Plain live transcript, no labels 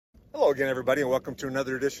Hello again, everybody, and welcome to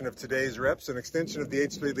another edition of Today's Reps, an extension of the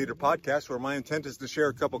H3 Leader podcast, where my intent is to share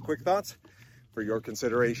a couple quick thoughts for your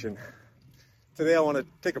consideration. Today, I want to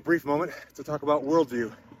take a brief moment to talk about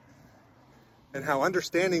worldview and how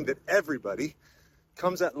understanding that everybody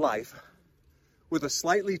comes at life with a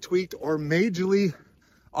slightly tweaked or majorly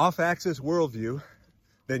off-axis worldview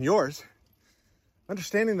than yours,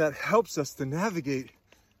 understanding that helps us to navigate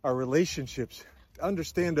our relationships, to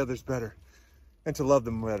understand others better, and to love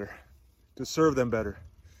them better, to serve them better,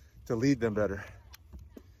 to lead them better.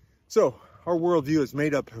 So our worldview is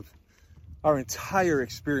made up of our entire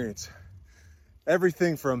experience,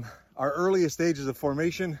 everything from our earliest stages of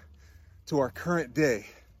formation to our current day.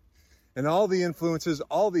 And all the influences,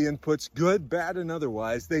 all the inputs, good, bad, and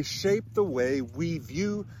otherwise, they shape the way we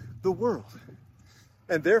view the world.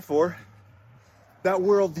 And therefore, that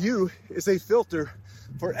worldview is a filter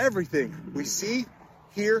for everything we see,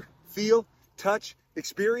 hear, feel, touch,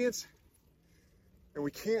 experience, and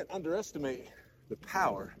we can't underestimate the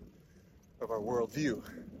power of our worldview.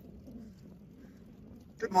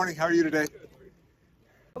 Good morning, how are you today?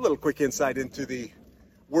 A little quick insight into the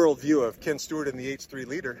worldview of Ken Stewart and the H3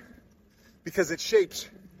 Leader, because it shapes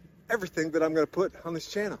everything that I'm going to put on this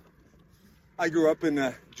channel. I grew up in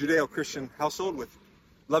a Judeo-Christian household with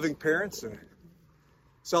loving parents and a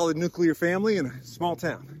solid nuclear family in a small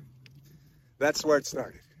town. That's where it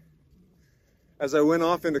started. As I went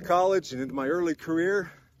off into college and into my early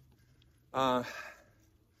career, there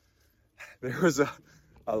was a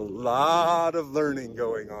lot of learning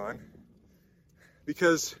going on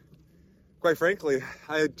because, quite frankly,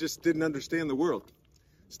 I just didn't understand the world.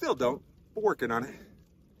 Still don't, but working on it.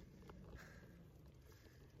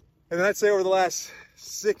 And I'd say over the last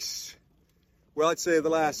the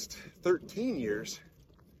last 13 years,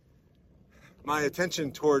 my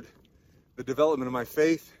attention toward the development of my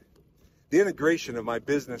faith, the integration of my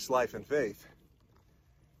business life and faith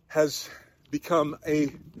has become a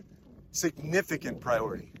significant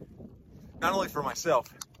priority, not only for myself,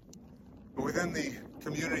 but within the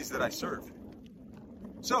communities that I serve.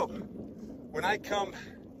 So, when I come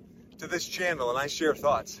to this channel and I share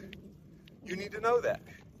thoughts, you need to know that.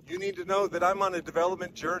 You need to know that I'm on a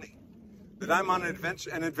development journey, that I'm on an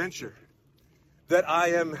adventure, that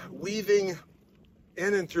I am weaving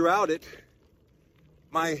in and throughout it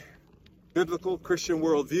my biblical Christian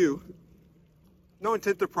worldview. No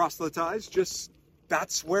intent to proselytize, just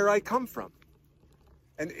that's where I come from.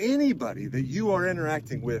 And anybody that you are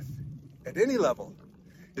interacting with at any level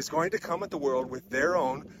is going to come at the world with their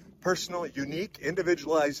own personal, unique,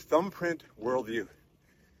 individualized thumbprint worldview.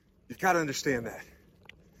 You've got to understand that.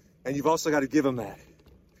 And you've also got to give them that.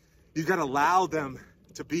 You've got to allow them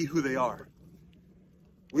to be who they are.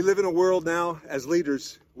 We live in a world now as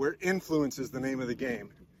leaders where influence is the name of the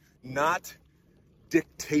game, not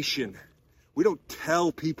dictation. We don't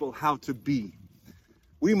tell people how to be.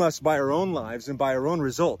 We must, by our own lives and by our own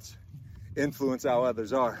results, influence how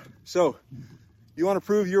others are. So, you want to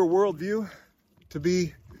prove your worldview to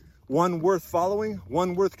be one worth following,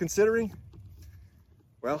 one worth considering?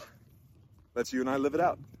 Well, let's you and I live it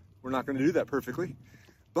out. We're not going to do that perfectly,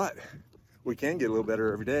 but we can get a little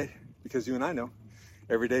better every day because you and I know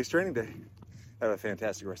every day is training day. Have a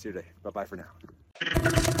fantastic rest of your day. Bye-bye for now.